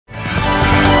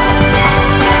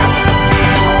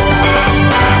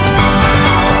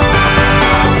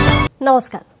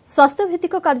नमस्कार स्वास्थ्य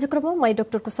भित्तिक कार्यक्रम माई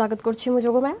डॉक्टर को स्वागत करुच्ची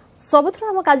जोगमाया सबुथर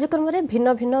आम कार्यक्रम में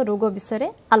भिन्न भिन्न रोग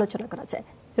विषय आलोचना कराए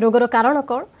रोगर कारण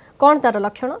कौन तार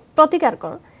लक्षण प्रतिकार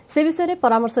कौन से विषय में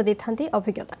परामर्श देते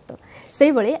अभिज्ञ डाक्तर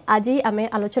से भाई आज आम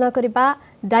आलोचना करबा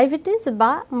डायबिटीज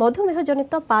बा मधुमेह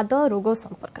जनित पाद रोग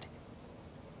संपर्क में।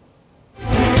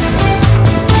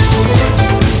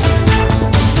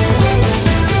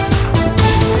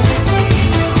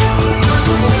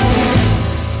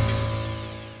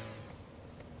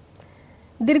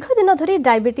 दीर्घ दिन धरी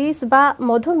डायबिटीज बा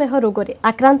मधुमेह रोगरे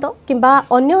आक्रांत किंबा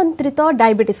अनियंत्रित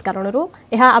डायबिटीज कारण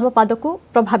यह आम पाद को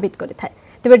प्रभावित करिथाय।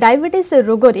 तेबे डायबिटीज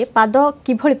रोगरे पाद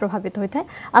किभଳି प्रभावित होइथाय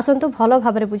आसंतु भलो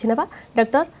भाबरे बुझिनेबा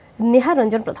डॉक्टर निहार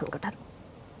रंजन प्रधान कठार।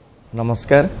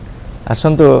 नमस्कार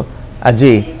आसंतु आज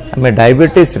आम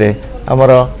डायबिटीज रे हमर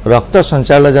रक्त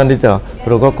संचालन जनित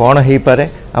रोग कौन हो पारे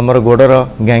आमर गोड़र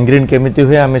गैंग्रीन केमिति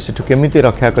हुए आम सेठु केमिति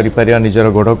रक्षा करि पारिया निजर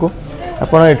गोड़ को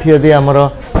आपण एठी यदि आमर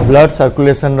ब्लड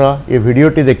सर्कुलेशन रो ये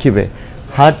वीडियोटी देखिबे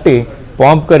heart T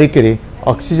pump करिकरी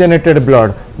oxygenated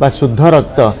blood बा शुद्ध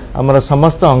रक्त आमर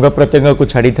समस्त अंग प्रत्यंग को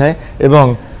छाड़ी थाए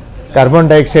एवं कार्बन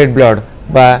डाइऑक्साइड ब्लड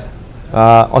बा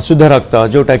अशुद्ध रक्त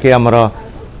जोटा कि आमर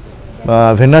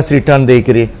वेनस रिटर्न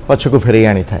देकरी पछको फेरै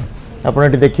आनी थाए। आपण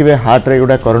एठी देखिबे हार्ट रे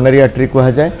गोटा कोरोनरी आर्टरी कहा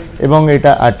जाए एवं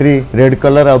एटा आर्टरी रेड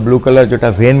कलर और ब्लू कलर जोटा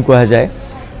वेन कहा जाए।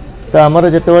 तो आमर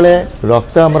जेतेबेले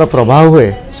रक्त आमर प्रवाह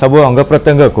हुए सब अंग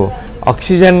प्रत्यंग को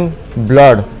ऑक्सीजन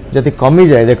ब्लड जदि कमी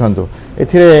जाए देखंतु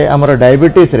एथिरे आमर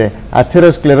डायबिटीज रे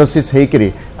एथेरोस्क्लेरोसिस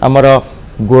हेकरी आमर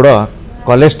गोड़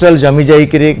कोलेस्ट्रॉल जमी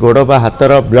जाइकरी गोड़ बा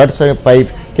हाथर ब्लड पाइप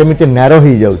केमिति नैरो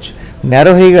हो जाउछ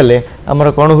नैरो हो गले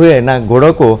आमर कोन हुए ना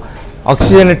गोड़ को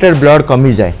ऑक्सीजनेटेड ब्लड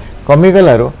कमी जाए कमी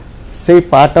गलारो से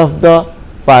पार्ट ऑफ द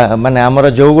माने आमर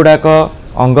जो गुडाक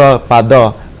अंग पाद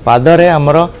पादरे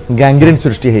आमर गैंग्रीन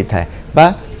सृष्टि होता है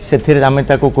बा से आम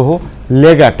कहू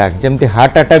लेग अटैक जमती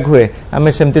हार्ट अटैक हुए आम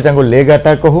सेमती लेग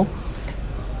अटैक कहू।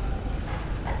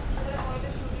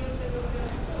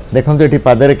 देखो ये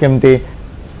पादरे केमती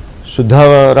शुद्ध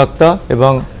रक्त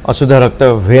एवं अशुद्ध रक्त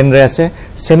वेन रे आसे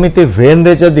सेमिति वेन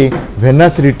रे जदि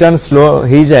वेनस रिटर्न स्लो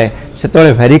हो जाए से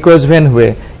भेरिकोज वेन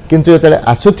हुए किंतु जो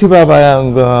आसुथिबा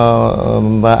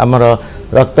आमर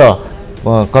रक्त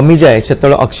कमी जाए से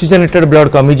ऑक्सीजनेटेड ब्लड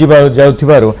कमी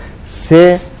जाउथिबारु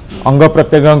से अंग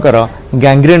प्रत्यंगर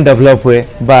गैंग्रीन डेवलप हुए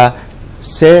बा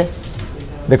से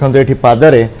देखो ये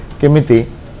पादरे केमिति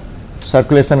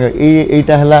सर्कुलेशन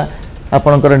यहीटा है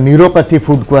आपणकर न्यूरोपैथी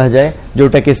फुड कहा जाए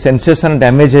जोटा कि सेंसेशन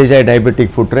डैमेज हो जाए डायबिटिक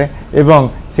फुड रे एवं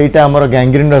सेटा आमर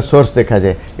गैंग्रीन सोर्स देखा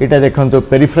जाए। यहाँ देखो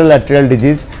पेरिफेरल आर्टेरियल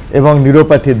डिजीज एवं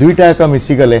न्यूरोपैथी दुईटा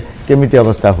मिसिगले केमिति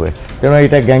अवस्था हुए तेणु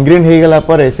यहाँ गैंग्रीन हो गला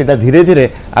पर सेटा धीरे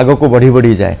धीरे आग को बढ़ी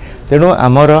बढ़ी जाए। तेणु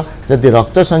आमर जदि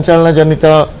रक्त संचालन जनित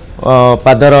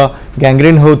पादर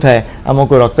गैंग्रीन होता है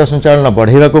आमको रक्त संचालन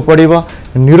बढ़ावा को पड़ो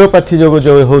न्यूरोपैथी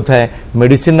जो होता है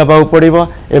मेडिसिन नवा पड़ो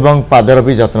एवं पादर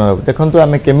भी जत्न ना देखूँ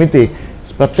आम केमिति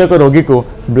प्रत्येक रोगी को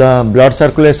ब्लड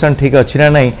सर्कुलेशन ठीक अच्छी ना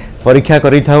नहीं परीक्षा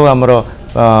करी थाउ आमर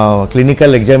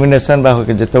क्लिनिकल एग्जामिनेशन बा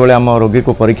जेतेबेले आम रोगी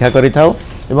को परीक्षा करी थाउ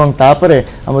एवं तापरे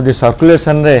आम जो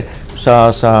सर्कुलेशन रे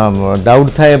डाउट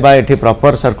थाए बा एठी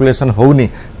प्रॉपर सर्कुलेशन होउनी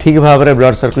ठीक भाव में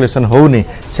ब्लड सर्कुलेशन होउनी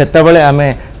सेतेबेले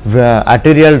आमे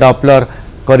आर्टेरियल डॉपलर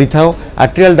करी थाउ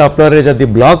आर्टेरियल डॉपलर रे जदि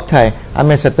ब्लॉक थाए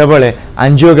आमे सेतेबेले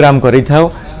एंजियोग्राम करी थाउ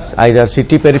आइदर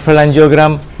सीटी पेरिफेरल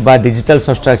एंजियोग्राम बा डिजिटल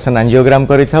सब्सट्रैक्शन एंजियोग्राम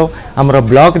करी थाउ हमर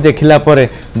ब्लॉक देखिला परे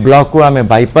ब्लॉक को आमे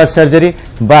बाईपास सर्जरी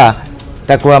बा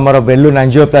ताको आमर बेलून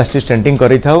एंजियोप्लास्टी स्टेंटिंग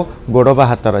करी थाउ गोड़ बा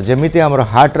हाथर जेमिति आमर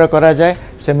हार्ट रो करा जाए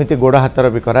सेमिति गोड़ हाथर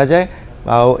भी करा जाए।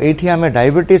 आठी आम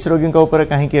डायबिटीज रोगी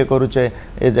कहीं करुचे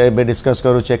डिस्कस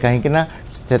करुचे कहीं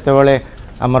से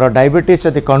आमर डायबिटीज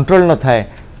जब कंट्रोल न थाए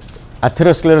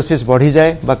एथेरोस्क्लेरोसिस बढ़ी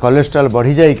जाए बा कोलेस्ट्रॉल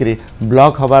बढ़ी जाइकरी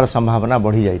ब्लॉक हबार संभावना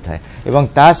बढ़ी जाए एवं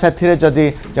ता साथी जदि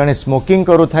जड़े स्मोकिंग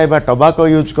करुए बा टोबाको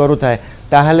यूज करुए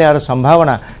ताहले यार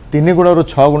संभावना 3 गुण रु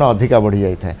 6 गुण अधिका बढ़ी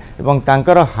जाए एवं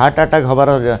तांकर हार्ट अटैक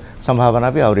हबार संभावना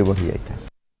भी आहरी बढ़ी जाए।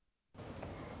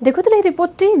 देखुले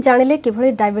रिपोर्ट जानिले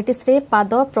किभଳି डायबिटीज रे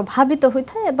पाद प्रभावित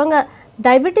होता है एवं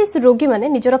डायबिटीज रोगी माने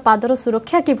निजर पादर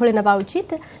सुरक्षा किभଳି नेबा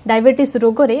उचित डायबिटीज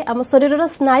रोग रे आम शरीर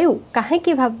स्नायु काहे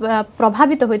कि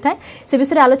प्रभावित होता है से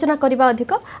विषय आलोचना करबा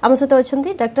अधिक आम सहित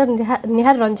अछंती डॉक्टर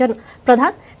निहार रंजन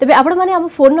प्रधान। तेबे आपण माने आम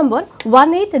फोन नंबर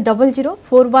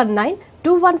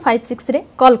 180041921556 रे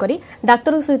कॉल करी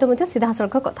डाक्टर सहित मध्य सीधा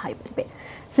सड़क कथा होई परबे।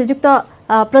 श्रीजुक्त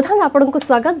प्रधान आपण को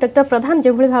स्वागत। डॉक्टर प्रधान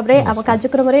जो भाव में आम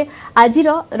कार्यक्रम में आज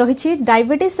रही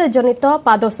डायबिटीज जनित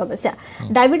पाद समस्या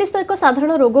डायबिटीज तो एक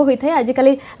साधारण रोग होता है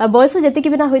आजिकल बयस जी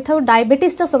भी ना होता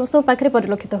डायबिटीज समस्त पाखे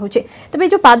परिलक्षित हो तेज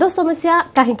जो पाद समस्या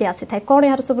कहीं आसी था कौन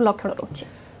यार सब लक्षण रोचे।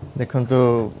 देखो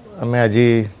आम आज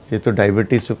जेहेतु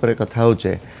डायबिटीज कथा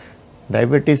होचे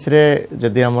डायबिटीज रे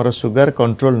जदि हमर सुगर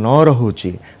कंट्रोल न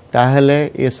रहउची ताहले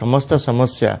ये समस्त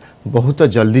समस्या बहुत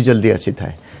जल्दी जल्दी आसी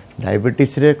थाए।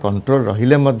 डायबिटीज रे कंट्रोल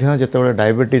रहिले मध्य जेतेबेले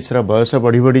डायबिटीज रा बयस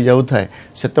बढ़ी बढ़ी जाउ थाए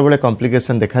सेतेबेले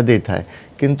कॉम्प्लिकेशन देखा दे थाए,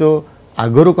 किंतु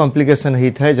आगरू कॉम्प्लिकेशन ही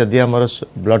थाए जदि हमर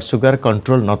ब्लड सुगर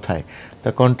कंट्रोल न थाए।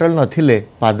 तो कंट्रोल नथिले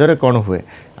पादरे कौन हुए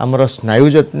आमर स्नायु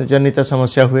जनित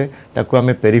समस्या हुए ताकू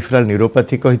आमे पेरिफेराल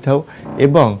न्यूरोपैथी कहि थाउ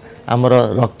एवं आमर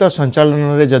रक्त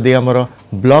संचालन रे जदि आमर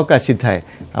ब्लॉक आसी थाए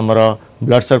आमर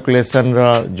ब्लड सर्कुलेशन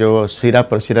रा जो शिरा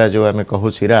प्रशिरा जो आमे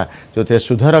कहू शिरा जो थे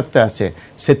शुद्ध रक्त आसे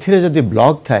सेथिरे जदि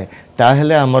ब्लॉक थाए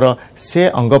ताहेले आमर से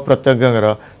अंग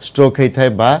प्रत्यंग स्ट्रोक ही थाए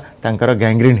बा तांकर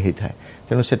गैंग्रीन ही थाए।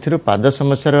 तेणु से पाद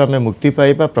समस्या आम मुक्ति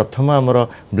पाइबा प्रथम आमर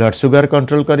ब्लड सुगर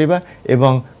कंट्रोल करवा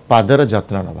एवं पादर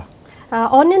जत्न नवा।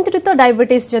 अनियंत्रित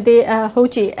डायबिटीज जदि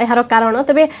होची एहार कारण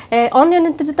तबे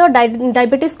अनियंत्रित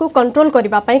डायबिटीज को कंट्रोल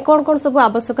करबा पई कोन कोन सब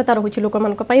आवश्यकता रहउची लोक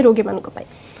मान को पई रोगी मान को पई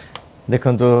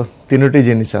देखंतो तीनोटी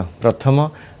जिनिस प्रथम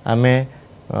आमे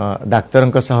डाक्तरन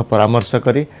को सह परामर्श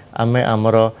करी आमे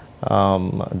आमर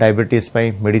डायबिटीज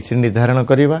पई मेडिसिन निर्धारण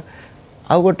करबा।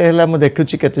 आ गोटे हला मु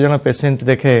देखुची केते जण पेशेंट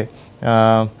देखे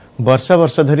वर्ष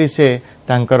वर्ष धरी से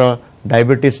तांकर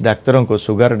डायबिटीज डाक्तर को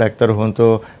सुगर डाक्तर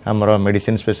हूँ आमर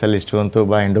मेडिसिन स्पेशलिस्ट हूँ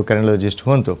बा एंडोक्राइनोलॉजिस्ट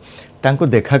हूँ तांको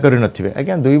देखा करि नथिबे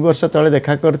आज्ञा 2 वर्ष तले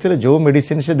देखा करथिले जो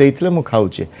मेडिसिन से देइथिले मु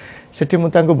खाउची सेठी मु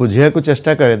तांको बुझिया को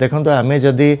चेष्टा करे। देखंतो आमे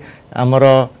जदी आमर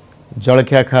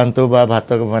जलखिया खांतु बा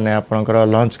भात माने आपनकर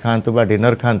लंच खांतु बा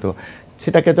डिनर खांतु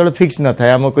सेटा केतले फिक्स न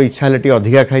थाए हमको इच्छा हेले टी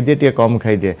अधिका खाई दिए टी कम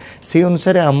खाई दिए से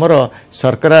अनुसार आमर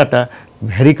शर्कराटा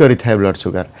भेरी करि थाए ब्लड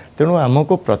सुगर। तेणु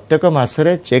आमको प्रत्येक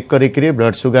मासरे चेक करिकरी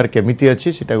ब्लड सुगर केमिति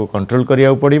अछि सेटा को कंट्रोल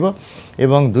करिया पड़िबो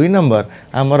एवं 2 नंबर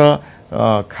आमर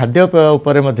खाद्यपेय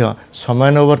उपरे मध्य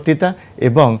समयानुवर्तिता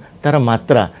एवं तार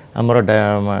मात्रा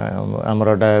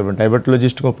आमर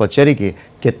डायबिटोलॉजिस्ट को पचारि कि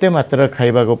केते मात्रा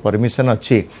खाइबा को परमिशन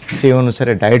अच्छी से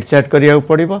अनुसार डाइट चार्ट करिया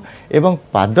पड़िबो एवं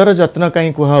पादर जत्न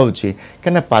कहीं कुहा होची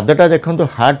कना पादटा देखंतो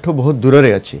हार्ट ठो बहुत दूर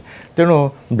रे अछि। तेणु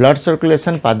ब्लड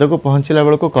सर्कुलेशन पाद को पहुँचला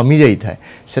बेल को कमी जाई थाए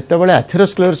सेते बेले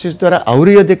एथेरोस्क्लेरोसिस द्वारा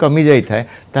आउरी यदि कमी जाई थाए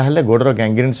ताहले गोडर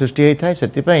गैंग्रीन सृष्टि होई थाए।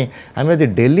 सेति पई आमे यदि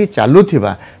डेली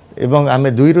चालुथिबा एवं आमे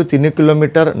 2 ରୁ 3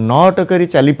 किलोमीटर नट करी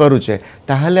चली पारुचे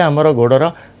ताहले हमर गोडर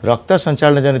रक्त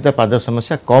संचालन जनित पाद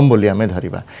समस्या कम बोली आमे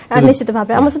धरिबा। निश्चित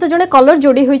भाबे हम सहित जने कलर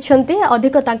जोडी होइछंती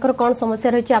अधिक तांकर कोन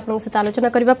समस्या रहिछि आपन सहित आलोचना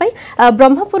करबा पई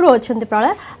ब्रह्मपुर अछंती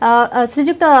प्रळय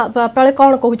श्रीजुक्त प्रळय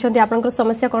कोन कहउछंती आपनकर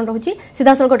समस्या कोन रहउछि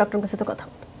सीधा सळक डॉक्टर के सहित कथा।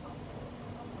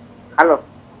 हेलो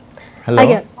हेलो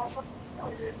आज्ञा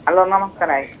हेलो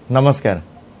नमस्कार नमस्कार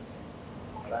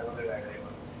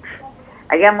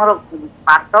आज्ञा मोर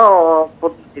पाद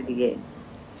पोति दिए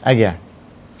आज्ञा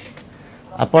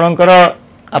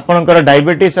आपनकर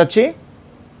डायबिटीज अछि।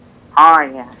 हां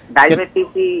आज्ञा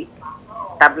डायबिटीज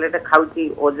टैबलेट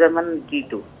खाउची ओजेमन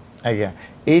T2 आज्ञा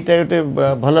एटा गोटे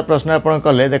भल प्रश्न आपन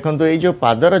कले। देखंतु ए जो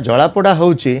पादर जलापोड़ा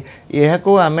होउची एहा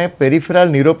को आमे पेरिफेराल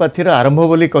न्यूरोपैथी रो आरंभ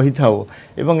बोली कहि थाउ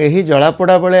एवं एही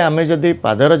जलापोड़ा बेले आमे जदि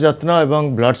पादर जत्न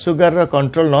एवं ब्लड सुगर रो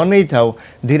कंट्रोल न नै थाउ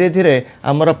धीरे धीरे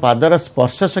हमर पादर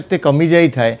स्पर्श शक्ति कमी जाई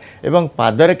थाए एवं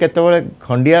पादर केतेबेले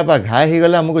खंडिया बा घा ही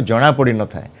गला हमको जणा पड़ी न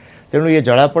थाए। तेणु ये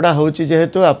जलापोड़ा होउची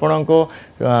जेहेतु आपन को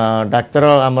डाक्टर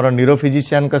हमर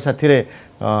न्यूरोफिजिशियन का साथी रे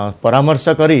परामर्श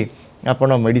करी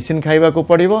आपण मेडिसिन खाइबा को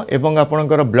पड़िबो एवं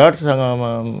आपनकर ब्लड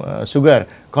सुगर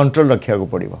कंट्रोल रखिया को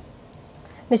पड़िबो।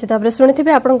 निश्चित भाव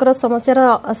शुणी आपंकर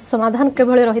समस्या समाधान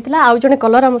केभली रही आउ जड़े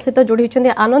कलर आम सहित जोड़ी होती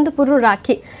आनंदपुर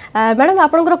राखी मैडम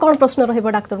आपंकर कौन प्रश्न रही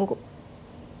डाक्तर को?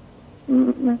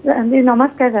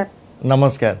 नमस्कार सर।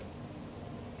 नमस्कार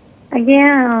आज्ञा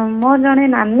मो जड़े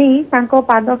नानी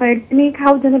पाद मेडिसिन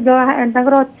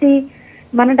खाऊर अच्छी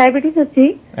माने डायबिटीज अच्छी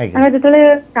जो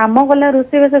काम गला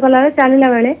रोषेई बास गला चलला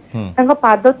बेले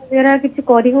पाद किसी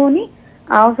करी होनी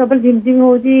आउ सब झिमझिम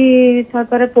होजी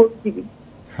छतरे पड़ुची भी।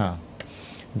 हां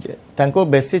तांको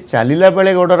बेसी चलिला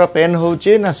बेले गोडर पेन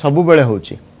होउची ना सबु बेले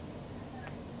होउची?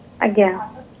 आज्ञा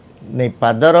नहीं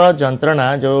पादर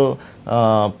जंत्रणा जो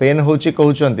पेन होउची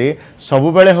कहउचंती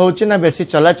सबु बेले होउची ना बेसी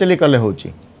चलाचली कले होउची?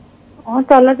 हां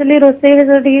चलाचली रोषेई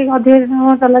बास टिके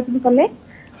अधिक चलाचली कले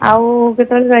आउ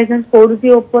केतल लाइसेंस पडुची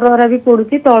ऊपर वाला भी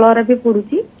पडुची तळ वाला भी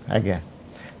पडुची। आज्ञा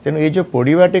तेणु ये जो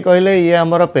पोड़ाटी कहले ये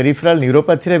आमर पेरिफेराल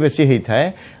न्यूरोपैथी रे बेसी होई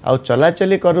थाए आ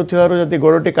चलाचली करूथिवारु जदि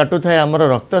गोड़टी काटु थाए आमर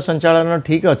रक्त संचालन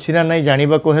ठीक अछि ना नहीं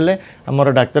जानिबा को हेले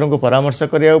आमर डाक्टर को परामर्श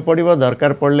करिया पड़िबो।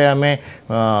 दरकार पड़ले आमे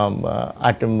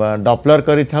डॉपलर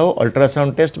करि थाउ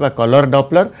अल्ट्रासाउंड टेस्ट बा कलर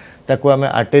डॉपलर ताकू आमे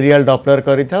आर्टेरियल डॉपलर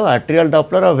करि थाउ। आर्टेरियल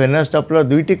डॉपलर और वेनस डॉपलर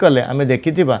दुईटी कले आमे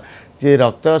देखिथिबा जे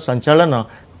रक्त संचालन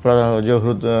जो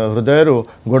हृदय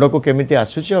गोड़ को केमिति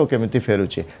आसुची और केमिति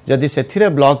फेरुची जदि सेथिरे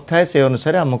ब्लॉक थाए से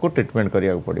अनुसार हमको ट्रीटमेंट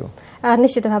करिया पड़ियो।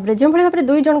 निश्चित भाव में जो भाव में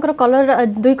दुई जनकर कलर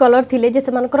दुई कलर थिले जे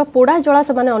सेमानकर पोड़ा जला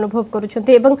से माने अनुभव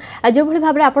करूछन्ते एवं जो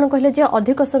भाव में आपण कहले जे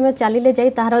अधिक समय चलिले जाई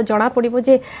ताहार जणा पड़िबो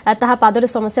जे ताहा पादर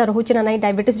समस्या रहउची ना नाही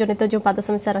डायबिटीज जनित जो पाद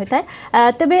समस्या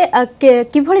रहिता तबे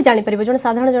किभली जानि परिबो जण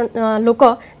साधारण लोक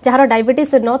जहार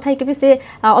डायबिटीज न थाई के भी से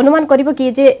अनुमान करिबो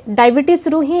कि जे डायबिटीज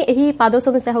रु ही एही पाद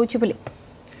समस्या होउची बोली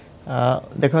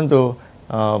देखंतु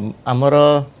आमर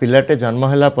पिलाटे जन्म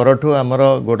हैला परठू आमर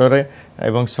गोड़े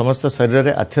एवं समस्त शरीर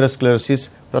में एथेरोस्क्लेरोसिस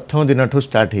प्रथम दिन ठू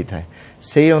स्टार्ट होता है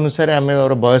से अनुसार आम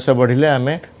बयस बढ़िले आम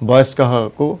वयस्क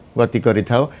को गति करि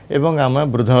थाउ एवं आम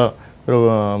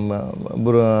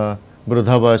वृद्ध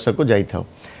बयस को जाई थाउ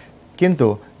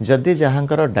किंतु जदि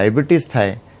जहाँकर डायबिटीज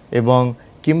थाए एवं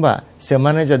किंबा से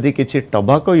माने जदि किछि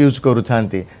टबाको यूज करू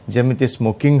थांती जेमिति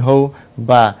स्मोकिंग हो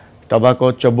बा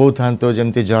टबाको चबौ थांतो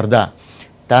जेमिति जर्दा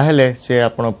ताहले से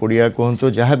आपण पुड़िया कहतु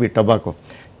जहाँ भी टबाको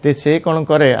ते से कौन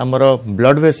करे आमर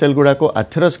ब्लड वेसेल गुड़ा को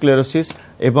एथेरोस्क्लेरोसिस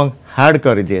एवं हार्ड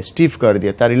कर दिए स्टिफ कर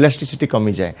दिए तार इलास्टिसिटी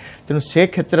कमी जाए तेणु से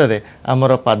क्षेत्र में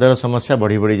आमर पादर समस्या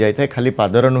बढ़ी बढ़ी जाए खाली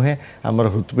पादर नुहे आमर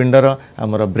हृत्पिंडर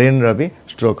आमर ब्रेन रा भी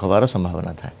स्ट्रोक होवार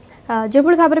संभावना था। जो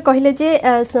भाव में कहले जे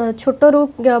छोट रु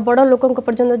बड़ लोक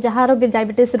पर्यंत जार भी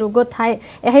डायबिटीज रोग थाए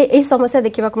यही समस्या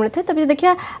देखा मिलता है तब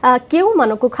देखिया केउ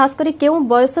मानक खास करी केउ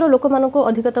बयसर लोक मानक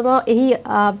अधिकतम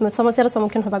यही समस्यार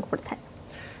सम्मुखीन होगा पड़ता है।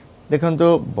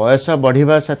 देखो बयस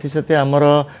बढ़िया साथी साथी आमर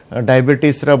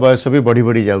डायबिटीज रा बयस भी बढ़ी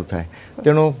बढ़ी जाऊ थाए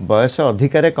तेणु बयस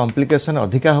अधिकार कॉम्प्लिकेशन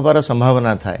अधिका होबार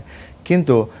संभावना थाए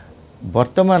किंतु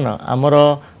वर्तमान आमर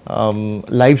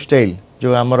लाइफस्टाइल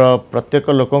जो आमर प्रत्येक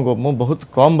लोक मु बहुत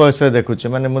कम बयस देखुचे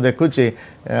माने मु देखुचे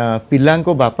पिला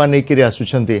बापा नहीं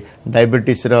आसुछंती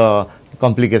डायबिटीज रा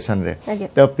कॉम्प्लिकेशन रे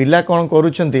तो पिला कौन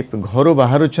करूछंती घर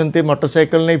बाहरुछंती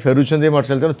मोटरसाइकिल नहीं फेरुछंती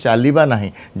मोटरसाइकिल तेणु चलवा ना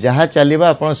जहाँ चलवा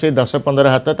आपन से 10-15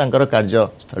 हाथ तांकर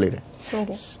कार्यस्थली रे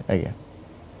आज्ञा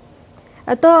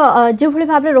तो जो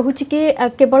भाव में रोचे कि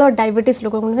केवल डायबिटीज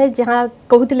लोक नुहे जहाँ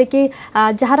कहते कि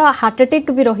जार हार्ट अटैक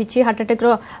भी रही हार्ट अटैक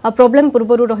प्रोब्लेम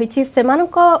पूर्वर रही से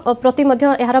प्रति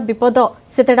यार विपद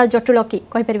से जटिल कि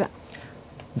कहीपर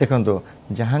देखो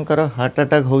जहाँकर हार्ट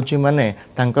अटैक होची माने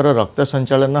तांकर रक्त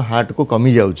संचालन हार्ट को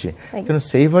कमी जाउची तेणु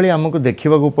से भाई आमको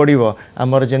देखा पड़ो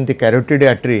आमर जमी कैरोटिड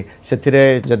आर्टरी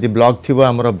से जदि ब्लॉक थी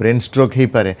आमर ब्रेन स्ट्रोक हो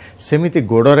पारे सेमिति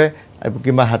गोड़े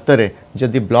कि हाथ में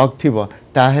जदि ब्लॉक थी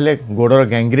ताहले गोड़र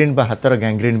गैंग्रीन बा हाथर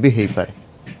गैंग्रीन भी हो पारे।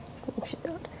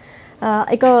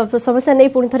 एक समस्या नहीं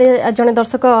पुणी थे जड़े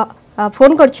दर्शक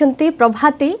फोन करछंती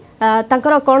प्रभाती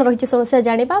तांकर कौन रही समस्या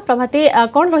जानिबा प्रभाती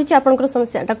कौन रही आपनकर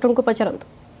समस्या डॉक्टर को पचारंतु।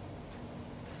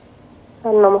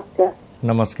 नमस्कार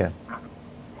नमस्कार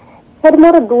सर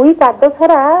मोर दुई पाद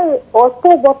सारा अल्प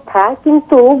बथा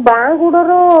किंतु बाँ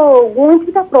गुड़र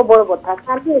गुंठीटा प्रबल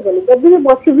बथा जदि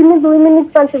बसबिनी 2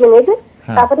 मिनिट 5 मिनिट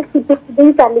तापर सीटे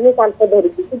सीटे चलिए कांत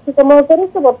धरिकी किसी समय पर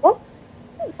से बथा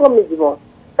कमिज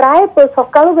प्राय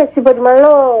सकाळु बेसी परिमाण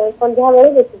संध्या बेले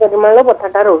बेसी परिमाण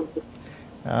बथाटा रोची।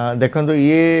 देखो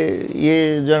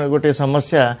ये गोटे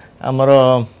समस्या आमर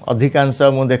अधिकांश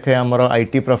मु देखे आमर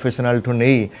आईटी प्रोफेशनल ठू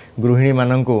नहीं गृहिणी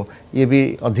मानू ये भी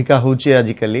अधिका होची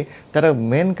आजिकली तार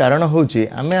मेन कारण होची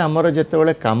आमे आमर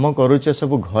जेतेबेले काम करूचे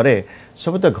सब घरे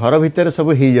सब तो घर भितर सब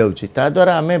हो जाउची ता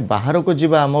द्वारा आमे बाहर को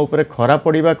जीवा आम ऊपर खरा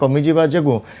पड़िबा कमी जीवा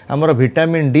जगु आमर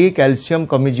विटामिन डी कैल्शियम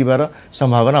कमी जीवार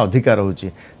संभावना अधिका रहउची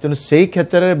तेणु सेही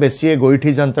क्षेत्र में बेसी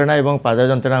गोइठी जंत्रणा एवं पाद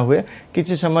जंत्रणा हुए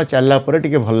किछि समय चलला परे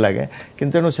टिके भल लागे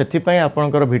किंतु तेणु सेथिपई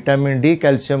आपनकर विटामिन डी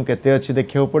कैल्शियम केते अछि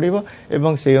देखियो पड़िबो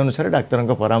एवं से अनुसार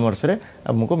डाक्तर परामर्श रे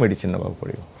हमको मेडिसिन नबाक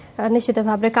पड़िबो। निश्चित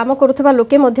भाव में काम करुवा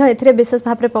लोके विशेष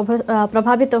भाव में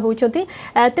प्रभावित होती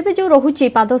तेज जो रोचे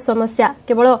पाद समस्या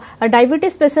केवल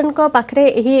डायबिटीज पेसेंट पाखे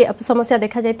यही समस्या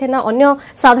देखा जाए ना अन्य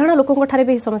साधारण लोकों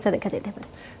भी समस्या देखा जाए।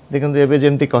 देखो एवं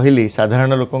जमी कहली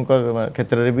साधारण लोकों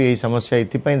क्षेत्र में भी यही समस्या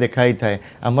ये देखाई थाए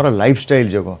आमर लाइफस्टाइल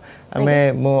जो आम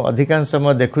मु अधिकांश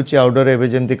समय देखुची आउटडोर एवं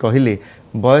जमी कहली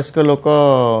वयस्क लोक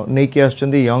नहीं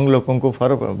आसुँच यंग लोकों को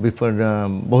फर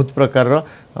बहुत प्रकार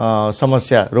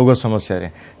समस्या रोग समस्या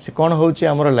रे से कौन होची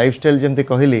आमर लाइफस्टाइल जमी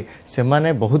कहली से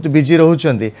माने बहुत बिजी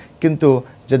रोचंती किंतु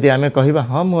जदि आमे कहिबा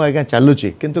हाँ मु आज्ञा चलुची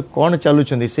किंतु कौन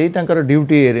चलुचंती सेही तांकर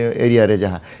ड्यूटी एरिया रे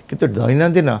जहाँ किंतु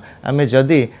दैनंदिन आमे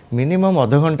जदि मिनिमम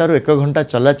आधा घंटा रु 1 घंटा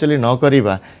चलाचली न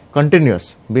करिबा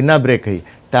कंटिन्यूअस बिना ब्रेक ही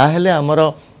ताहले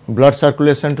आमर ब्लड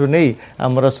सर्कुलेशन ठू नहीं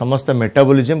आमर समस्त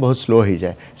मेटाबॉलिज्म बहुत स्लो हो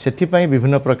जाए से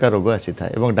विभिन्न प्रकार रोग आसी था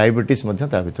एवं डायबिटीज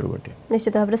भर गोटे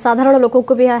निश्चित भाव में साधारण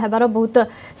लोक भी हेबार बहुत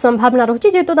संभावना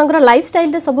रही जेहेतु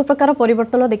लाइफस्टाइल सब प्रकार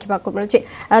परिवर्तन देखा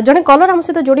मिलूँ। जड़े कलर आम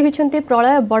सहित जोड़ी होती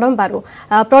प्रलय बड़म्बारू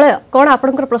प्रलय कौन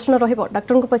आपंकर प्रश्न रही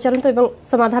डाक्टर को पचारतु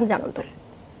समाधान जानतु।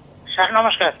 सर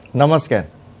नमस्कार नमस्कार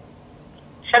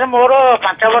सर मोर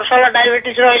 5 वर्ष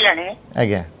डायबिटीज रही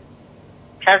आज्ञा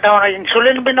सर तुम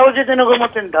इनसुलिन भी नौ दिन को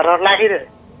मत धर लाही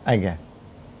आज्ञा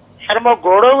सर मो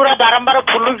गोड़ गुरा बारंबार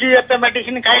फुलुची एत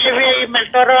मेडिसिन खाइले भी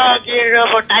मेल्टर कि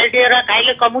टाइड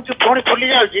खाइले कमुची पुणी फुली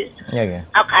जाउची आज्ञा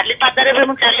आ खाली पादरे भी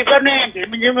मु चली परने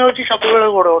झिम झिम होची सब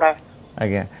बेले गोड़ गुरा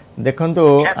आज्ञा देखंतु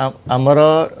हमर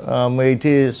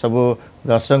एठी सब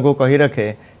दर्शक को कहि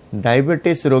रखे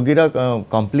डायबिटीज रोगीर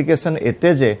कॉम्प्लिकेशन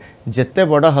एते जे जेते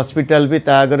बड़ा हॉस्पिटल भी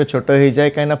ता आगे छोट हो जाए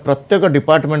कहीं प्रत्येक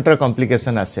डिपार्टमेंट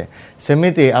कॉम्प्लिकेशन आसे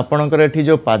सेमिति आपणकर एठी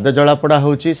जो पाद जलापड़ा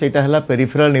होची सेटा हला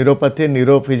पेरिफेरल न्यूरोपैथी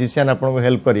न्यूरो फिजिशियन आपन को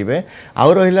हेल्प करिवे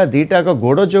आउ रहिला दीटा को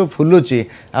गोड़ जो फुलुची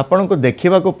आपन को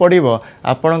देखिबा को पड़िबो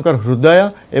आपणकर हृदय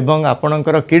एवं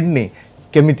आपणकर किडनी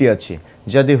केमिति अछि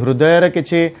जदि हृदय रे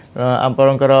किछि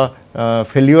आपणकर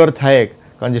फेल्योर थाए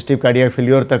कंजेस्टिव कार्डियक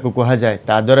फेल्योर ताकू कहा जाए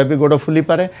ता द्वारा भी गोड़ फुली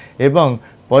पारे एवं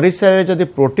परिसर जदि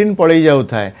प्रोटीन पड़े जाऊ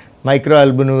थाए माइक्रो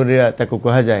एल्बुमिनुरिया ताकू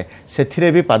कहा जाए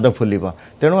सेथिरे भी पाद फुलिबो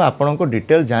तेणु आपन को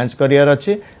डिटेल जांच करियार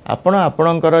अछि आपण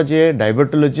आपणकर जे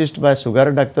डायबिटोलॉजिस्ट बा सुगर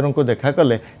डाक्टर को देखा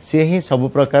कले से ही सब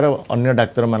प्रकार अन्य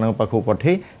डाक्टर मान पाखु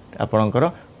पठे आपणकर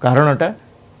कारणटा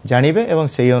जानिबे एवं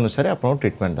सेही अनुसार आपन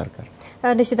ट्रीटमेंट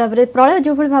दरकार निश्चित भाव में प्रलय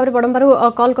जो भाव में बड़म्बार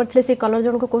कल करते से कलर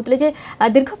जन को कहते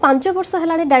दीर्घ 5 वर्ष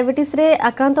है डायबिटीज रे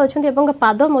आक्रांत अच्छा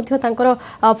पाद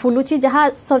फुलुची जहाँ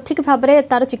सठिक भाव में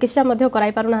तार चिकित्सा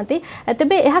कराई पारना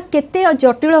तेबे यह केते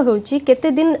जटिल होउची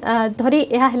केते दिन धरी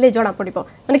यह हेले जना पड़िबो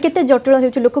माने केते जटिल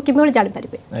होउची लोक किभଳି जानि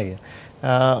पारिबे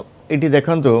आज्ञा एटी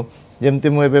देखंतु जेमति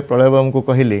मु एबे प्रलय बाबू को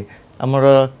कहिली हमर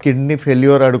किडनी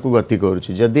फेल्योर आड़ को गति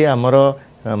करूची जदि हमर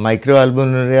माइक्रो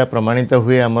एल्बुमिनुरिया प्रमाणित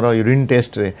हुए आमर यूरिन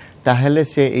टेस्ट रे ताहले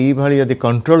से यही भाई यदि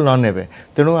कंट्रोल न नेबे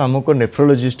तेणु आमको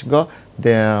नेफ्रोलोजिस्ट को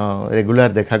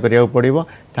रेगुलर देखा करिया पड़िबो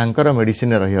तांकर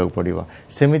मेडिसिन रहिया पड़िबो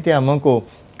सेमिति आमको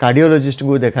कार्डियोलॉजिस्ट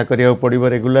को देखा करिया पड़िबो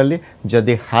रेगुलरली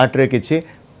जदि हार्ट रे किछि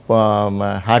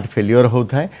हार्ट फेल्योर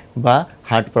होता है बा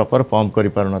हार्ट प्रॉपर पंप करि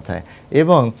पार न थाए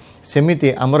एवं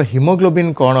सेमिति आमर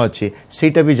हिमोग्लोबिन कौन अच्छी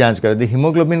सेटा भी जांच कर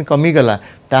हिमोग्लोबिन कमी गला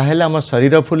ताहेले आम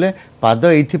शरीर फुले पाद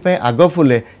एइथिपय आग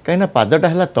फुले कहीं पादटा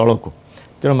है तल को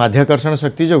तेणु माध्याकर्षण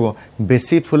शक्ति जो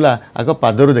बेसी फुला आग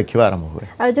पादरू देखा आरंभ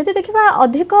हुए जदि देखा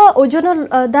अधिक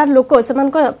ओजनदार लोक से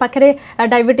पाखे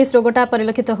डायबिटीज रोगटा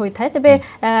परिलक्षित होता है तेबे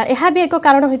यह भी एक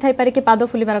कारण होता है कि पाद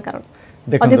फुलिबार कारण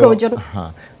अधिक ओजन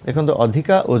हाँ देखो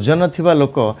अधिका ओजन थिबा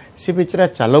लोक सी बिचरा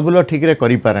चालबुल ठीक रे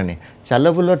करि पारानी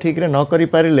चालबुल ठीक रे न करि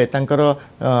पारिले तांकर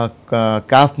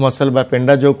काफ मसल बा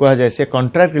पेंडा जो कहा जाए से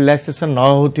कॉन्ट्रैक्ट रिलैक्सेशन न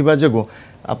होथिबा जगु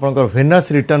आपनकर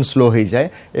वेनस रिटर्न स्लो हो जाए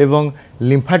एवं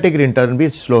लिम्फाटिक रिटर्न भी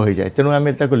स्लो हो जाए तेणु आम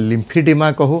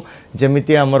लिम्फिडिमा कहू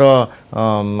जमीती आमर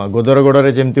गोदर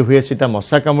गोड़े जमी हुए सीटा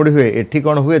मशा कामुड़ी हुए एठी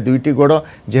कौन हुए दुईटी गोड़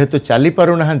जेहेतु चली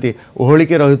पारु नाहांती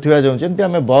ओहलिके रहुथिबा जमी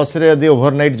आम बस रे यदि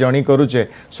ओभरनाइट जर्नी करूचे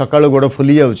सकाळु गोड़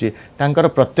फुली जाउची तांकर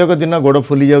प्रत्येक दिन गोड़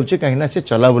फुली जाउची कहीं से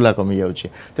चलाबुला कमी जाउची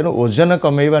तेणु ओजन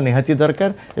कमेइबा निहाती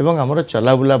दरकार एवं आमर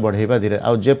चलाबुला बढ़ेइबा धीरे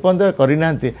आ जेपर्यंत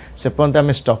करिनाहांती से पर्यंत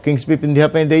आम स्टॉकिंग्स भी पिंधिया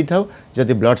पई देई थाउ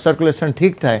जदि ब्लड सर्कुलेशन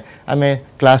ठीक थाए आम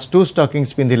क्लास 2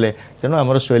 स्टॉकिंग्स पिंधिले तेणु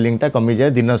आमर स्वेलिंगटा कमी जाए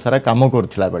दिन सारा काम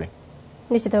करुथिला बेले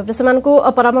निश्चित भाव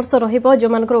से परामर्श रहिबो जो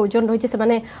मानकर ओजन रही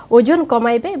से ओजन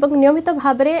कमाइबे एवं नियमित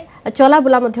भाव में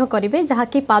चलाबुला करेंगे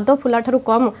जहाँकि पाद फुला ठारू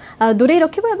कम दूरे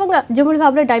रखिबो एवं जो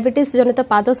भाव में डायबिटीज जनित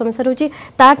पाद समस्या रही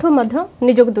ताठू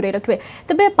निजक दूरे रखिबे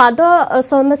तेबे पाद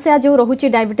समस्या जो रहुची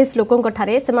डायबिटीज लोकंक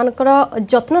ठारे सेमानकर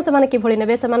जत्न से किभଳି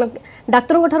नेबे सेमान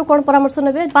डाक्तरंक ठारू कोन परामर्श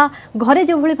नेबे बा घरे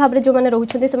जो भଳି भाव में जो माने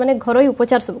रहुछन्ते सेमाने घरोई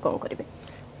उपचार सब कोन करिवे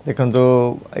देखंतो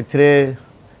एथिरे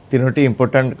तीनोटी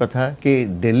इंपोर्टेंट कथा कि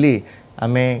डेली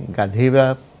आमे गाधेबा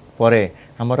परे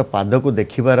हमर पाद को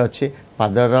देखिबार अछि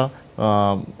पादर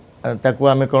ताकू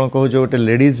आमे कोन कहू जो गोटे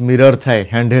लेडीज मिरर थाए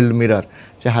हैंड हेल्ड मिरर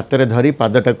से हाथ में धरी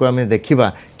पादटा को आमे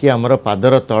देखिबा कि हमर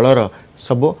पादर तलर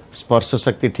सब स्पर्श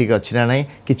शक्ति ठीक अछि ना नहीं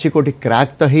किछि कोठी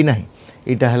क्रैक तो ही नहीं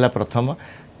इटा हला प्रथम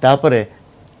तापरे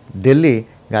डेली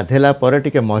गाधेला पर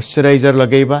टिके मॉइस्चराइजर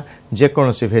लगेबा जे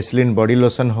कोनोसी भेसलिन बॉडी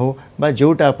लोशन हो बा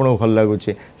जोटा आपन भल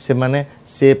लागुचे से माने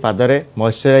से पादरे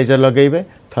मॉइस्चराइजर लगेबे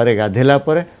थरे गाधेला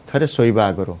पर थरे सोइबा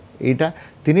आगरो एटा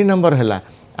 3 नंबर हला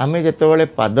आमे जेतेबेले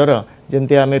पादर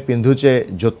जेमते आमे पिंधुचे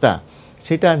जोता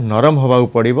सेटा नरम होबाउ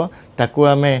पड़िबो ताकू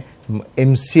आमे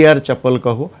एमसीआर चप्पल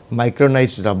कहू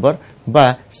माइक्रोनाइज्ड रबर बा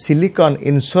सिलिकॉन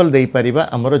इनसोल देई परिबा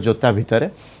हमरो जोता भितरे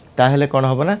ताहेले कोन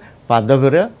होबना पाद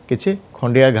भरे किछि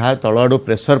खंडिया घा तलआडू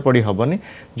प्रेशर पड़ी हेनी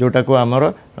जोटा को आमर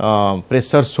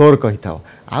प्रेशर सोर कही था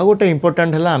आ गोटे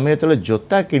इंपोर्टाट है आम जो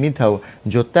जोता किनी था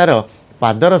जोतार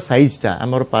पादर साइजटा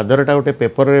आमर पादरटा गोटे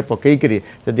पेपर पकईकरी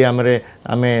जदि आम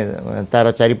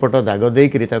तार चारिपट दाग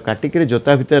देकरी काटिक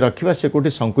जोता भितर रखा से कौटी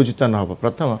संकुचित न हो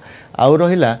प्रथम आउ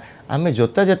रहा आम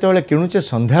जोता जिते किणुचे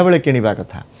संध्या बेले किणवा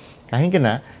कथा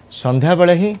कहीं संध्या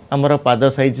बेले ही आमर पाद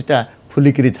साइजटा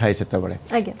फुलिकी थाए से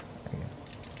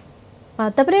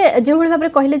तापरे जो भाई भाव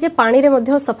कहले जे पानी रे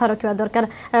मध्य सफा रखा दरकार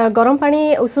गरम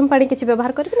पानी उषुम पानी किछि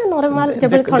व्यवहार करिबे ना नॉर्मल जे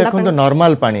ठंडा पानी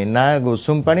नॉर्मल पानी ना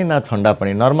उषुम पानी ना ठंडा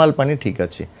पानी नॉर्मल पानी ठीक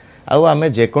अच्छी आउ आमे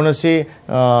जेकोसी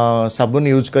साबुन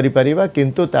यूज करि परिबा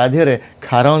किंतु ता देहरे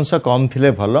खार अंश कम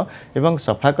थिले भलो एवं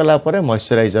सफा कला परे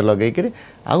मॉइस्चराइजर लगै करी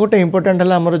आ गोटे इंपोर्टेंट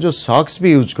हला हमर जो सॉक्स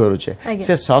भी यूज करूचे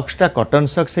से सॉक्स टा कॉटन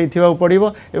सॉक्स हे थिबा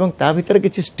पड़िबो एवं ता भीतर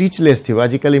किछि स्टिचलेस थिबा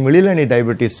आजिकली मिलिलानी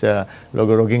डायबिटीज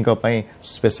रोगी को पई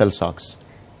स्पेशल सॉक्स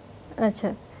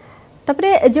अच्छा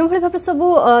तापरे जो भाई भाव सब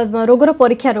रोगर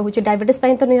परीक्षा रोचे डायबिटीज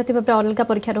तो निहती भाव अलग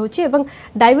परीक्षा रोचे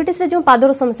डायबिटीज जो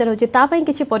पादर समस्या रोचे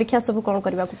किसी परीक्षा सब कौन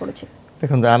करने पड़ुचे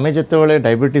देखो आम जो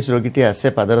डायबिटीज रोगीटी आसे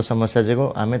पादर समस्या जो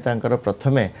आम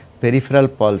प्रथमे पेरिफेराल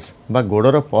पल्स बा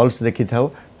गोड़र पल्स देखी था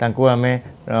तांको आमे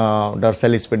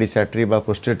डॉर्सालिस पेडिस बा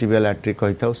पोस्टेरियर आर्टरी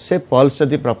कही था से पल्स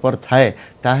जदि प्रॉपर थाए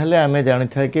ताहले आमे जानि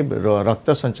था कि रक्त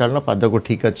संचालन पाद को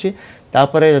ठीक अच्छी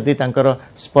तापरे जदि तांकर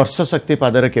स्पर्श शक्ति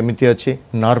पादर केमिति अच्छी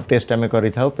नर्व टेस्ट आमे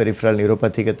करि थाउ पेरिफेराल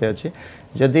न्यूरोपैथी केते अच्छी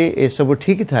जदि ए सब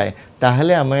ठीक थाए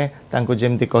ताहले आमे तांको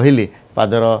जेमति कहिली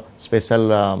पादर स्पेशल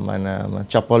माने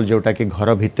चप्पल जोटा कि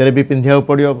घर भितर भी पिंधिया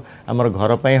पड़ियो आमर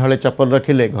घर पई हले चप्पल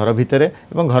रखिले घर भितर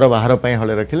एवं घर बाहर पई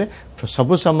हले रखिले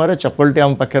सब समय चप्पलटे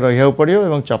आम पाखे रहिया पड़ियो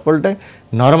एवं चप्पलटे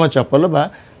नरम चप्पल बा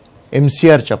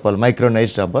एमसीआर चप्पल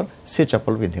माइक्रोनाइज्ड रबर से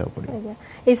चप्पल पिंधिया पड़ियो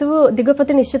ये सब दिग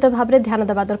प्रति निश्चित भाव में ध्यान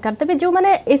देवा दरकार तेज जो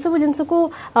मैंने सब जिनस को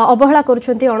अवहेला करुँच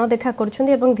अणदेखा करुँच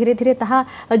धीरे धीरे ताहा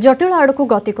जटिल आड़ को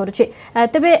गति करुचे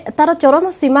तेबे तार चरम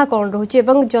सीमा कौन रोचे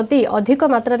जदि अधिक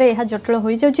मात्रा रे यह जटिल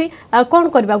हो जाउची कौन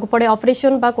करबा को पड़े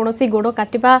ऑपरेशन बा कोनोसी गोड़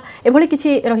काटिबा एभली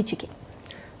किछि रहिछि कि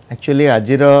एक्चुअली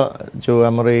आज जो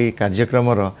आमर ये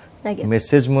कार्यक्रम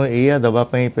मेसेज मु एया दबा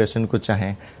पई पेशेंट को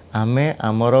चाहे आमे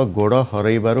आमर गोड़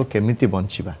हरइबारु केमिति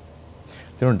बंचिबा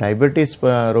तेणु डायबिटीज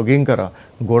रोगींकर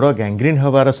गोड़ गैंग्रीन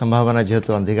होबार संभावना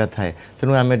जेहेतु अधिका थाए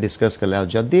तेणु आमे डिस्कस कले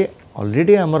जदि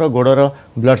ऑलरेडी आमर गोड़र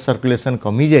ब्लड सर्कुलेशन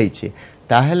कमी जाइछि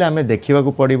ताहेले आमे देखिबा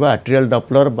को पड़िबो आर्टेरियल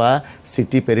डॉपलर बा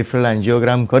सीटी पेरिफेरल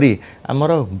एंजियोग्राम करी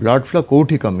आमर ब्लड फ्लो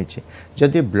कोठी कमिछि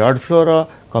जदि ब्लड फ्लो रो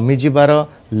कमी जिबार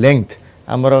लेंथ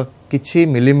आमर किछि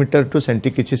मिलीमीटर टू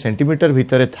किछि सेंटीमीटर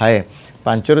भितर थाए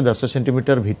 5 ରୁ 10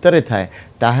 सेंटीमीटर भितर थाए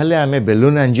ताहले आमे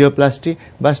बेलून एंजियोप्लास्टी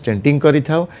बा स्टेंटिंग करि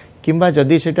थाउ किंबा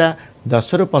जदि सेटा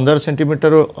 10 ରୁ 15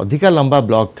 सेंटीमीटर अधिका लंबा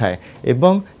ब्लॉक थाए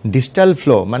एवं डिस्टल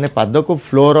फ्लो माने पाद को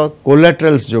फ्लोर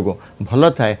कोलेट्रल्स जोगो भल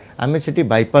थाए आमे सेठी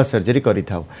बाईपास सर्जरी करि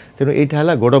थाउ तेनु एटा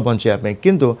हला गोड़ बंचिया पे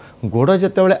किंतु गोड़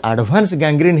जतेबेले एडवांस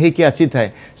गैंग्रीन हेकि आसी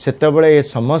थाए सेतेबेले ए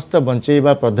समस्त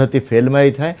बंचेबा पद्धति फेल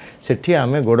मारी थाए सेठी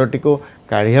आमे गोड़टी को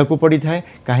काढ़िया को पड़ी थाए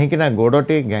कहीं ना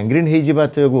गोड़टी गैंग्रीन हो जावा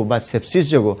जो बा सेप्सिस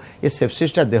जो ये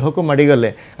सेप्सिसटा देह को माड़ी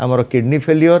गले आमर किडनी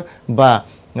फेलियर बा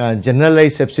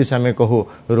जनरलाइज सेप्सिस आमे कहू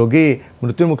रोगी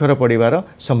मृत्यु मुखर पड़िबार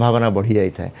संभावना बढ़ी जाए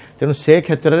तेणु से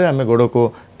क्षेत्र में आमे गोड़ को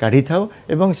काढ़ी थाउ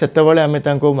एवं सेतेबेले आमे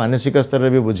तांको मानसिक स्तर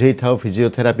में भी बुझे थाउ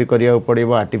फिजियोथेरापी करिया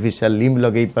पड़िबो आर्टिफिशियल लिम्ब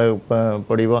लगे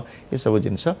पड़िबो ये सब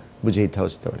जिनस बुझे थाउ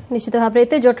सेतेबेले निश्चित भाव में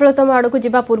एते जटिलतम आड़ को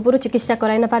जीवा पूर्व चिकित्सा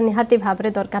कराई ना निहाती भाव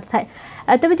में दरकार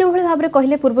थाए तेज जो भाव में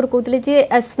कहले पूर्व कहते जे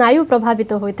स्नायु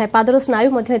प्रभावित होता है पादर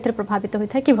स्नायु मध्ये एते प्रभावित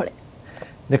होता है कि भले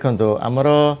देखो आमर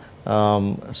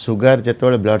सुगर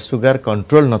जिते ब्लड सुगर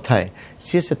कंट्रोल न थाए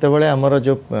सी से आमर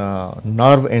जो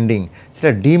नर्व एंडिंग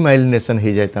से डीमाइलिनेशन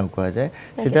हो जाए कह जाए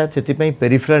से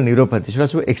पेरिफेराल न्यूरोपैथी से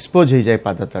सब एक्सपोज हो जाए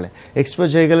पाद तले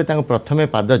एक्सपोज हो गले प्रथमे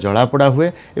पाद जलापोड़ा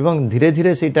हुए एवं धीरे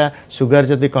धीरे से सुगर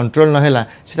जदि कंट्रोल नहला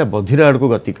से बधिर आड़ को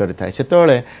गति करें से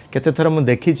केते थर मुझे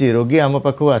देखी रोगी आम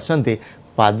पाखु आसती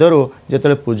पादर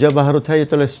जो पूजा बाहर थाए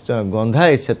जो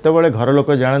गंधाए से घर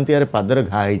लोक जानती यार पादर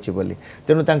घा होली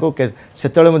तेणु से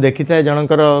देखी था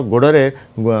जनकर गोड़े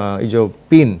जो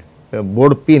पिन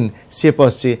बोर्ड पिन सी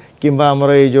पशि किंबा आमर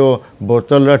ये जो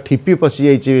बोतल ठिपी पशि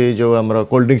जाइए जो आमर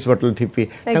कोल्ड ड्रिंक्स बोतल ठिपी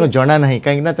जना ना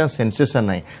कहीं सेंसेसन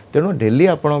ना तेणु डेली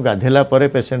आप गाधेला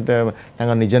पेसेंट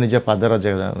निज निज पादर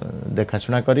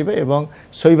देखाशुना करेंगे और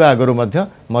शोवा आगु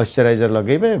मॉइस्चराइजर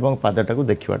लगेबे और पादटा को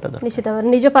देखा निश्चित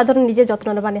निज पादर निजे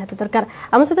जत्न ना निहाती दरकार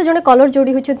आम सहित जड़े कलर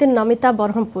जोड़ी होती नमिता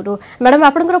बरहमपुर मैडम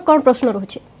आपंकर कौन प्रश्न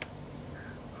रोचे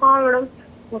हाँ मैडम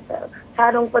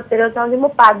सार पचार चाहूँगी मो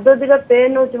पाद दिटा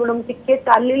पेन हो मैडम टिके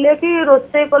चलिले कि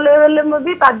रोसे कले बेले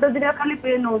भी पाद दिटा खाली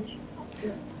पेन हो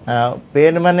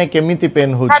पेन माने केमिति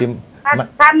पेन होची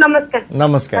सर नमस्कार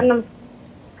नमस्कार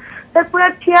सर पूरा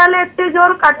ठिया एते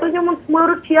जोर काटुचे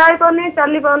मूलर ठिया पानी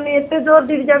चली पानी एते जोर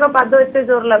दी जगह पाद एते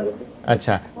जोर लगुच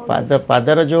अच्छा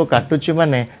पादर जो काटुची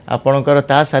माने आपणकर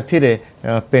ता साथी रे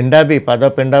पेंडा भी पाद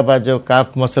पेंडा बा जो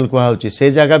काफ मसल को हाउची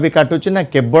से जगह भी काटुची ना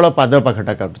केवल पाद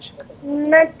पाखटा काटुची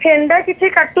ना फेंडा किछि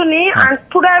काटुनी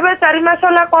आंठुडा एबे 4 मास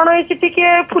होला कोन होइछि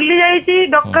टिके फुली जाईछि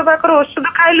डॉक्टर पाकर औषध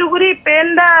खाइलु गुरी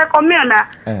पेनडा कमियला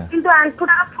किंतु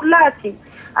आंठुडा फुला अछि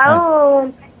आ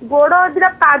गोड़ दिरा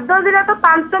पाद दिरा तो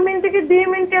 5 मिनिट की 2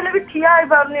 मिनिट हेले भी ठिया आइ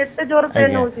बारनी एते जोर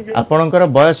पेन होछि जे आपणकर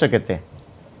बयस केते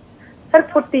सर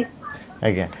 40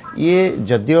 आज्ञा ये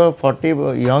जदियो 40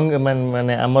 यंग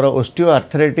माने आमर ओस्टियो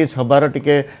आर्थराइटिस हबार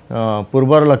टिके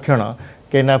पूर्वर लक्षण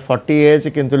कहीं 40 एज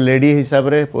किंतु लेडी हिसाब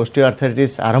रे ओस्टियो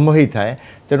आर्थराइटिस आरंभ होता है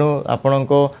तेणु आपण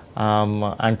को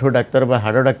आंठू डाक्तर बा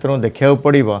हाड़ डाक्तर को देखा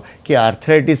पड़ो कि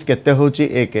आर्थराइटिस केते होची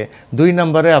एक 2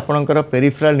 नंबर रे आपणकर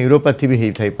पेरिफेराल न्यूरोपैथी भी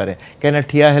होई थाई पारे कहीं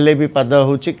ठिया हेले भी पाद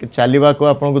होची चलवा को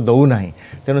आपन को दउ नाही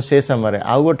तेणु से समय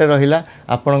आउ गोटे रहिला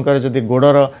आपणकर जदि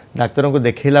गोड़र डाक्तर को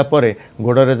देखैला परे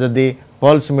गोड़रे जदि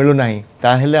पल्स मिलू नाही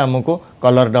ताहेले हमको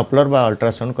कलर डॉपलर बा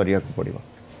अल्ट्रासाउंड करिया को पड़िबो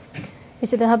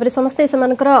निश्चित भाव में समस्ते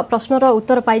प्रश्नर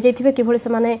उत्तर पाई जाइए कि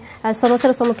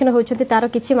समस्यार सम्मुखीन होती तार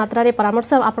किसी मात्रा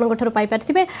परामर्श आपंठ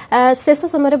पाइपारे शेष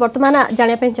समय बर्तमान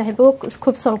जानापी चाहबू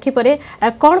खूब संक्षेपे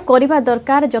कौन करवा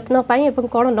दरकार जत्न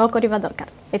कौन न करवा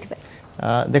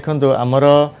दरकार देखो आमर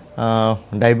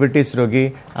डायबिटीज रोगी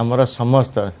आमर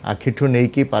समस्त आखिठू नहीं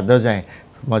कि पाद जाए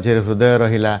मझे हृदय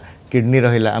रहिला किडनी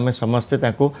रहिला आमे समस्ते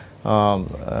ताकू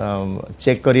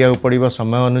चेक करिया पड़िबो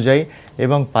समय अनुଯାयी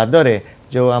एवं पादरे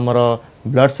जो आमर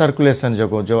ब्लड सर्कुलेशन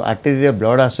जो जो आर्टरी रे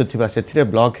ब्लड आसुथिबा सेथिरे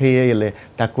ब्लॉक हेले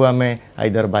ताकू आमे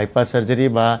आइदर बाईपास सर्जरी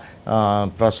बा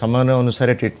समय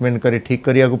अनुसार ट्रीटमेंट करी ठीक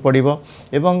करिया पड़िबो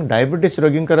एवं डायबिटीज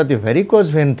रोगींकर यदि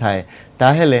वेरिकोज भेन थाए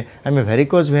ताहेले आमे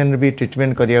वेरिकोज भेन भी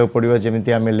ट्रीटमेंट करिया पड़िबो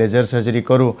जेमिति आमे लेजर सर्जरी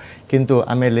करू किंतु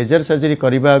आमे लेजर सर्जरी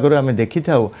करिबा आगरो आमे देखि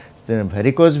थाउ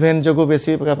वेरिकोज भेन जो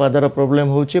बेसी पादर प्रोब्लेम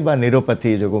होउची बा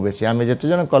न्यूरोपैथी जो बेसी आमे जते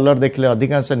जन कलर देखले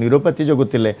अधिकांश न्यूरोपैथी जो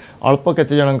थिले अल्प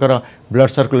केते जनकर ब्लड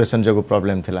सर्कुलेशन जो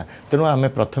प्रॉब्लम थिला तेनु आमे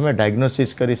प्रथमे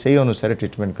डायग्नोसिस करी सेही अनुसार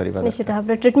ट्रीटमेंट करिबा निश्चित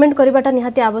भाव ट्रीटमेंट करिबाटा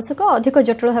निहाती आवश्यक अधिक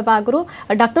जटिल हेबा आगरु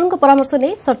डाक्टर को परामर्श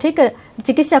नै सठिक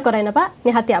चिकित्सा कराई नबा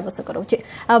निहाती आवश्यक रहउची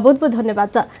बहुत बहुत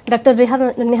धन्यवाद डॉक्टर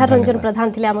निहार रंजन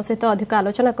प्रधान थिले आम सहित अधिक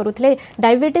आलोचना करुथिले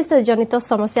डायबिटीज जनित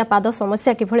समस्या पाद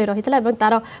समस्या किभଳି रहितला एवं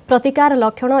तार प्रतिकार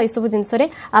लक्षण ए सब जिनसरे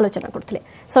आलोचना करथिले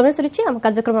समय सरिछि हम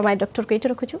कार्यक्रम माय डॉक्टर को एठी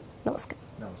रखुछु नमस्कार।